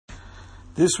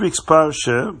This week's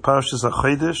Parsha, Parshas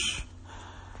HaChodesh,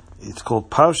 it's called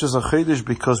Parshas HaChodesh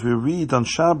because we read on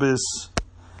Shabbos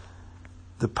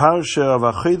the Parsha of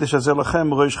HaChodesh Hazeh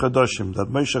Lachem Rosh Chodoshim, that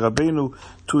Moshe Rabbeinu,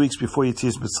 2 weeks before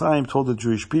Yetzias Mitzrayim, told the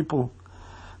Jewish people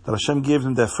that Hashem gave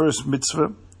them their first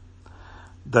mitzvah,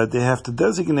 that they have to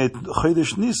designate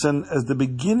Chodesh Nisan as the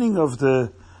beginning of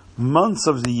the months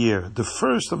of the year, the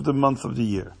first of the month of the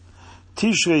year.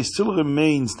 Tishrei still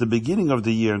remains the beginning of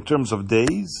the year in terms of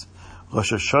days.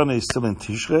 Rosh Hashanah is still in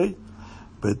Tishrei,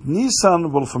 but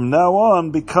Nisan will from now on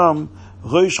become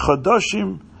Rosh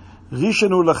Chodoshim.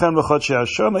 Rishonu Lachem L'Chodshei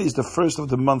Hashanah is the first of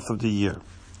the month of the year.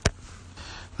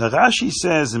 Now Rashi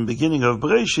says in beginning of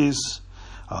Bereshis,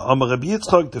 Amar Rabbi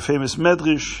Yitzchak, the famous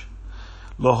Medrash,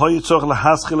 Lo hoyitzor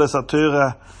lahaschil es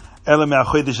haTorah ela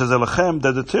me'achodesh hazeh lachem,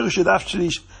 that the Torah should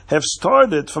actually have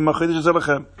started from HaChodesh hazeh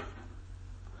lachem.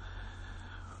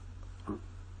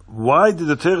 Why did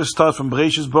the Torah start from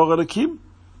Bereshis Bara Elokim?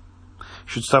 It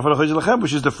should start from HaChodesh lachem,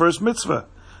 which is the first mitzvah.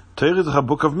 Torah is a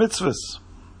book of mitzvahs.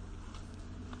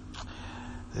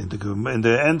 And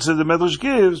the answer the Medrash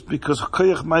gives, because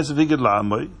Koyach Ma'aseh V'Iged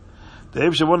La'amoi, the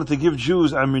Eibusha wanted to give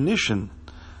Jews ammunition.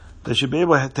 They should be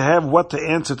able to have what to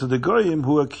answer to the Goyim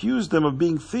who accused them of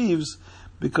being thieves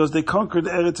because they conquered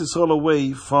Eretz Yisrael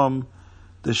away from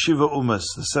the Shiva Umas,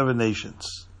 the 7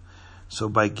 nations. So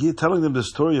by telling them the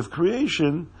story of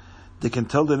creation, they can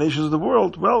tell the nations of the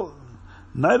world, well,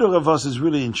 neither of us is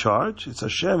really in charge. It's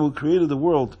Hashem who created the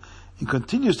world and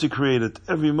continues to create it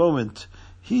every moment.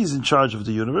 He's in charge of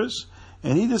the universe,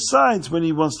 and He decides when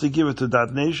He wants to give it to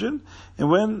that nation,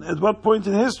 and at what point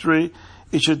in history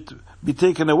it should be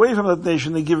taken away from that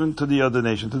nation and given to the other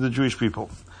nation, to the Jewish people.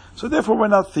 So therefore we're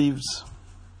not thieves.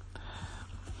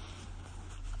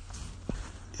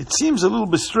 It seems a little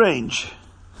bit strange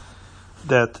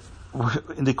that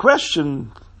in the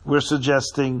question we're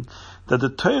suggesting that the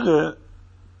Torah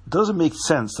doesn't make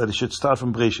sense that it should start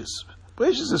from Bereshis.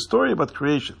 Bereshis is a story about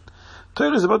creation.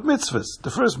 Torah is about mitzvahs.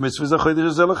 The first mitzvah is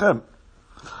HaChodesh Hazeh Lachem.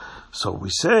 So we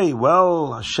say,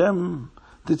 well, Hashem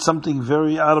did something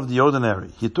very out of the ordinary.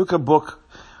 He took a book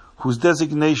whose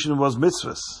designation was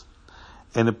mitzvahs,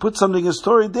 and it put something in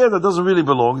story there that doesn't really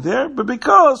belong there, but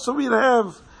so we'd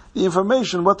have the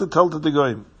information what to tell to the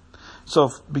Goyim.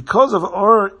 So because of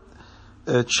our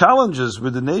challenges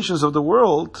with the nations of the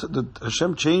world, that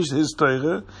Hashem changed His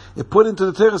Torah, it put into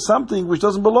the Torah something which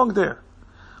doesn't belong there.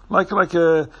 Like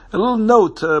a little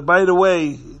note, by the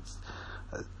way,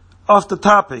 off the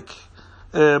topic.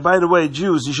 By the way,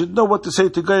 Jews, you should know what to say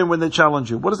to Goyim when they challenge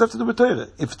you. What does that have to do with Torah?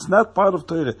 If it's not part of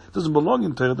Torah, it doesn't belong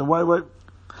in Torah, then why?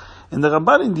 And the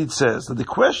Ramban indeed says that the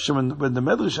question when the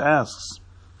Medrash asks,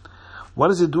 what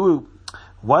does it do?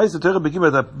 Why is the Torah begin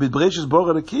with Bereshis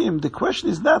Bara Elokim? The question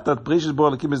is not that Bereshis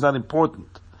Bara Elokim is not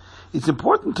important. It's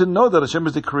important to know that Hashem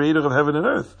is the creator of heaven and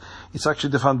earth. It's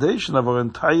actually the foundation of our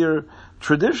entire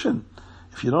tradition.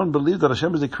 If you don't believe that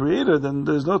Hashem is the creator, then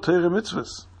there's no Torah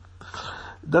mitzvahs.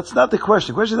 That's not the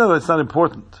question. The question is not that it's not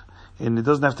important, and it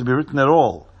doesn't have to be written at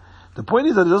all. The point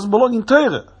is that it doesn't belong in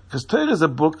Torah, because Torah is a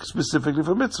book specifically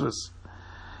for mitzvahs.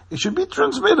 It should be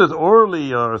transmitted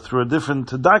orally or through a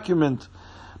different document.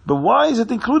 But why is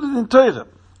it included in Torah?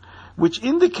 Which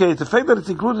indicates the fact that it's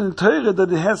included in Torah,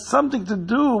 that it has something to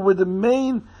do with the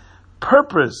main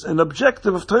purpose and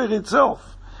objective of Torah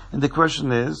itself. And the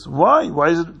question is, why? Why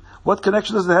is it? What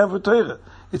connection does it have with Torah?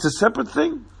 It's a separate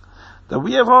thing. That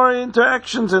we have our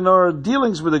interactions and our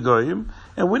dealings with the Goyim,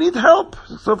 and we need help.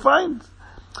 So fine.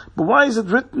 But why is it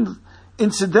written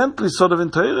incidentally, sort of in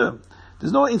Torah?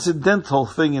 There's no incidental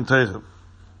thing in Torah.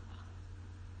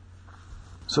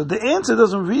 So the answer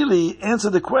doesn't really answer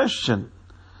the question.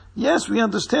 Yes, we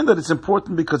understand that it's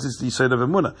important because it's the Yisod of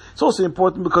Emunah. It's also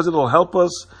important because it will help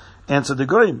us answer the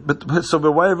Goyim. But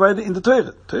why write it in the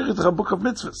Torah? Torah is a book of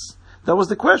mitzvahs. That was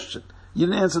the question. You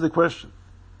didn't answer the question.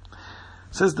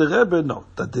 Says the Rebbe, no,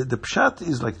 that the pshat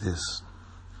is like this.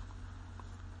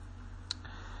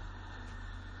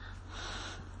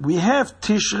 We have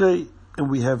Tishrei and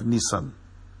we have Nisan.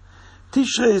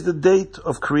 Tishrei is the date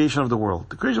of creation of the world.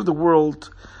 The creation of the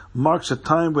world marks a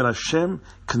time when Hashem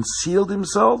concealed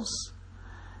Himself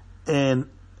and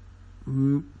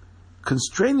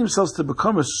constrained Himself to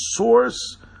become a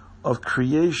source of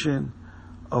creation,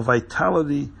 of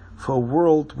vitality for a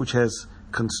world which has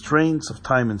constraints of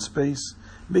time and space,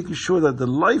 making sure that the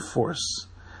life force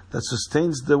that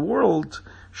sustains the world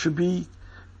should be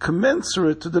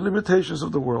commensurate to the limitations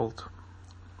of the world.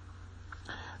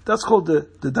 That's called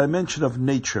the dimension of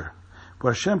nature,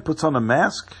 where Hashem puts on a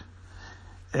mask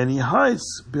and He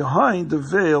hides behind the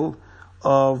veil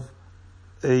of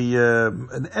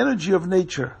an energy of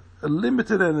nature, a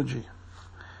limited energy.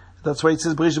 That's why it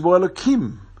says Bereishis Bara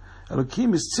Elokim.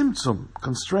 Elokim is tzimtzum,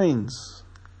 constrains.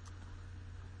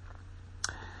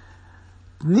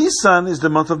 Nisan is the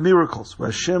month of miracles,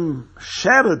 where Hashem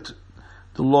shattered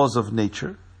the laws of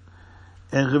nature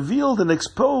and revealed and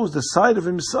exposed the side of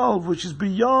Himself which is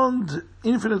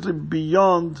infinitely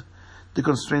beyond the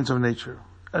constraints of nature.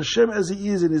 Hashem as He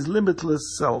is in His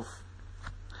limitless self.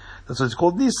 That's why it's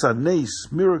called Nisan, Nes,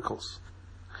 miracles.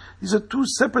 These are two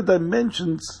separate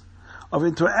dimensions of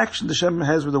interaction that Hashem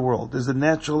has with the world. There's the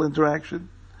natural interaction,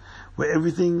 where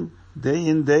everything, day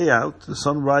in, day out, the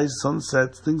sun rises, sun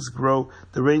sets, things grow,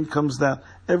 the rain comes down,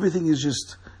 everything is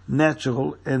just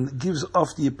natural and gives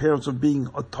off the appearance of being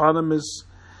autonomous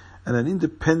and an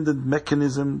independent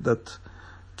mechanism that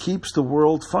keeps the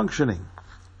world functioning,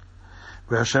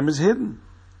 where Hashem is hidden.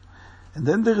 And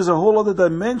then there is a whole other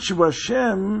dimension where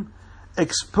Hashem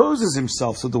exposes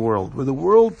Himself to the world, where the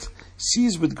world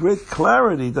sees with great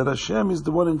clarity that Hashem is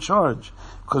the one in charge,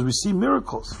 because we see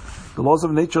miracles. The laws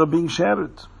of nature are being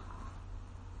shattered.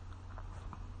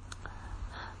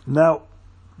 Now,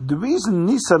 the reason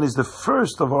Nisan is the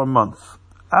first of our month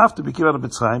after we came out of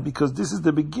Mitzrayim, because this is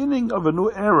the beginning of a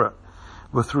new era,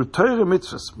 where through Torah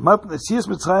mitzvahs, Yetzias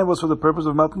Mitzrayim was for the purpose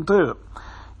of Matan Torah.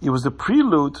 It was the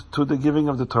prelude to the giving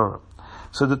of the Torah.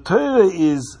 So the Torah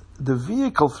is the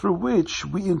vehicle through which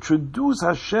we introduce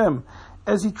Hashem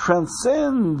as He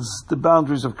transcends the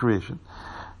boundaries of creation.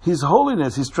 His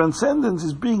holiness, His transcendence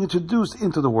is being introduced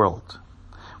into the world,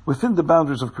 within the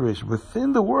boundaries of creation.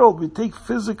 Within the world, we take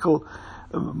physical,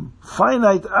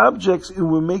 finite objects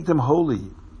and we make them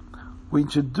holy. We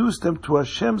introduce them to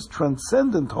Hashem's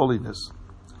transcendent holiness.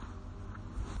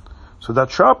 So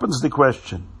that sharpens the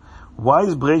question. Why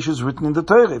is Bereishis written in the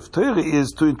Torah? If Torah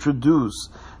is to introduce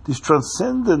this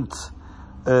transcendent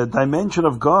dimension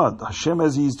of God, Hashem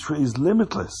as He is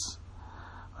limitless,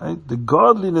 right? The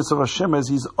godliness of Hashem as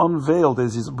He is unveiled,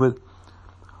 as He is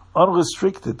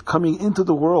unrestricted, coming into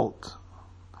the world,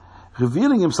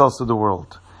 revealing Himself to the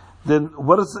world, then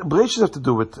what does Bereishis have to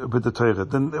do with the Torah?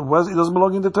 Then it doesn't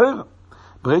belong in the Torah.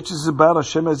 Bereishis is about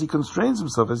Hashem as He constrains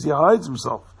Himself, as He hides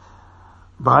Himself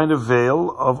behind a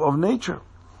veil of nature.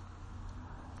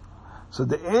 So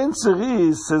the answer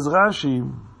is, says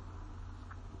Rashi,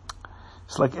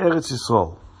 it's like Eretz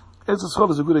Yisrael. Eretz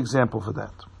Yisrael is a good example for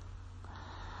that.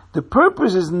 The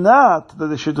purpose is not that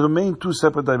there should remain two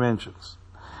separate dimensions.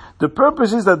 The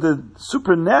purpose is that the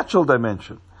supernatural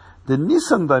dimension, the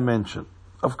Nisan dimension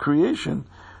of creation,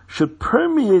 should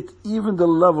permeate even the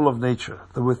level of nature.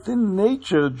 That within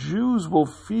nature, Jews will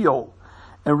feel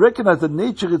and recognize that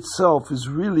nature itself is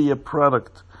really a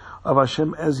product of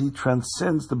Hashem as He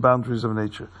transcends the boundaries of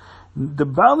nature. The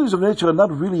boundaries of nature are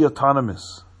not really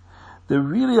autonomous. They're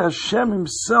really Hashem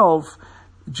Himself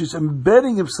just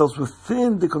embedding Himself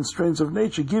within the constraints of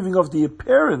nature, giving off the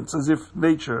appearance as if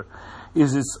nature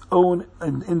is its own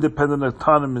and independent,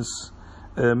 autonomous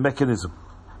mechanism.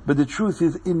 But the truth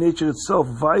is, in nature itself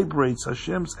vibrates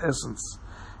Hashem's essence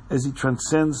as He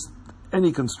transcends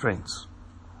any constraints.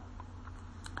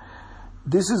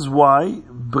 This is why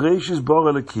Bereishis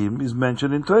Bara Elokim is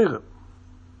mentioned in Torah.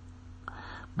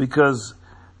 Because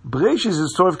Bereishis is the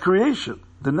story of creation,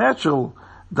 the natural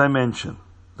dimension,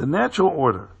 the natural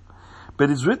order. But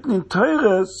it's written in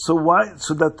Torah so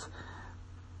that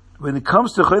when it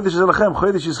comes to Chodesh Elohim,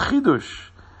 Chodesh is Chidush,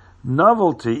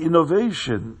 novelty,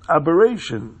 innovation,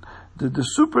 aberration, the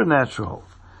supernatural.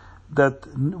 That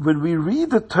when we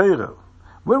read the Torah,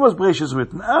 when was Bereishis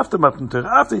written? After Matan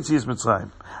Torah, after Yetzias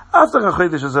Mitzrayim, after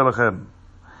Chodesh Elohim.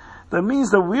 That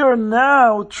means that we are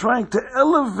now trying to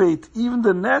elevate even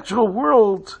the natural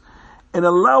world and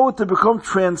allow it to become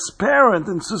transparent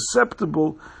and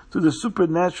susceptible to the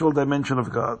supernatural dimension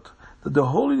of God. That the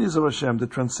holiness of Hashem, the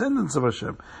transcendence of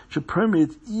Hashem, should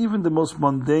permeate even the most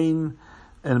mundane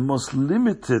and most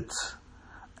limited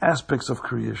aspects of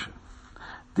creation.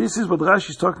 This is what Rashi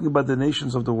is talking about the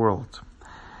nations of the world.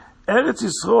 Eretz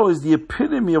Yisrael is the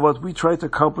epitome of what we try to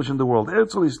accomplish in the world.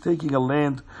 Eretz Yisrael is taking a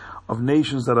land of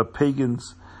nations that are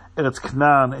pagans, Eretz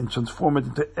Canaan, and transform it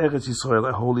into Eretz Yisrael,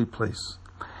 a holy place.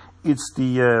 It's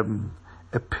the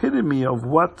epitome of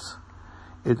what,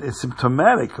 it is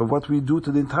symptomatic of what we do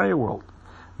to the entire world.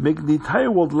 Making the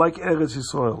entire world like Eretz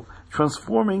Yisrael,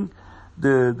 transforming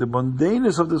the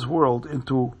mundaneness of this world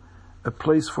into a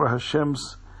place for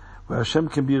where Hashem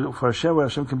can be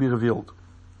revealed.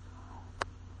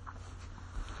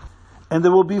 And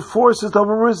there will be forces that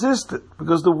will resist it,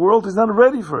 because the world is not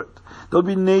ready for it. There'll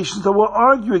be nations that will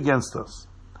argue against us.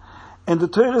 And the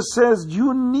Torah says,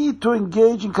 you need to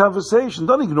engage in conversation.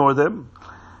 Don't ignore them.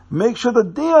 Make sure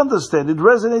that they understand. It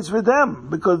resonates with them,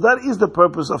 because that is the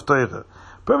purpose of Torah.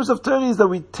 Purpose of Torah is that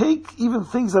we take even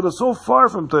things that are so far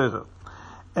from Torah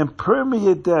and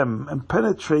permeate them and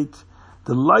penetrate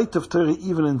the light of Torah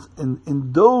even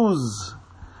in those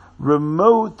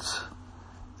remote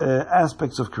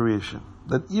aspects of creation.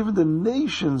 That even the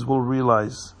nations will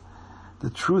realize the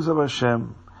truth of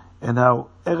Hashem and how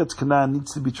Eretz Canaan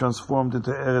needs to be transformed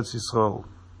into Eretz Yisrael.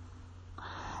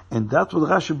 And that's what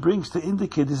Rashi brings to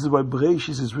indicate this is why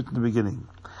Bereshis is written in the beginning.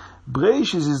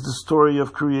 Bereshis is the story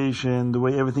of creation, the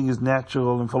way everything is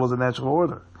natural and follows a natural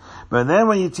order. But then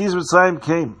when Yetzias Mitzrayim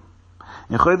came,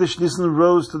 and Chodesh Nisan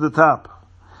rose to the top,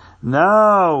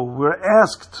 now we're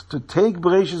asked to take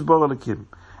Bereshis Bara Elokim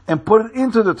and put it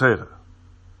into the Torah.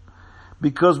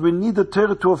 Because we need the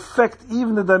Torah to affect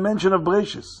even the dimension of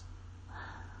Bereshis.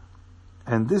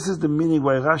 And this is the meaning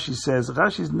why Rashi says,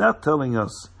 Rashi is not telling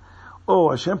us,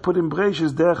 oh, Hashem put in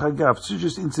Bereshis derech hagav, so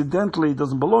just incidentally, it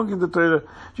doesn't belong in the Torah,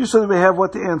 just so that we have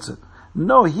what to answer.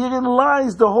 No, herein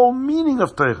lies the whole meaning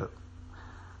of Torah.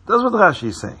 That's what Rashi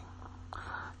is saying.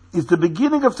 It's the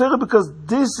beginning of Torah because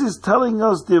this is telling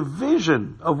us the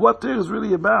vision of what Torah is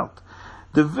really about.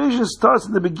 The vision starts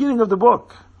in the beginning of the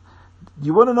book.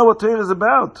 You want to know what Torah is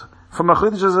about? From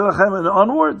Achodesh Zerachem and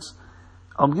onwards?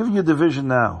 I'm giving you the vision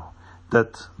now.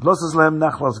 That Losas Lahem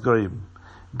Nachlas Goyim.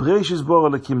 Bereshis Bara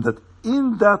Elokim. That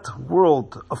in that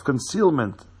world of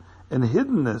concealment and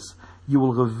hiddenness, you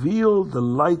will reveal the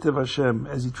light of Hashem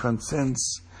as He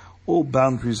transcends all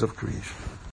boundaries of creation.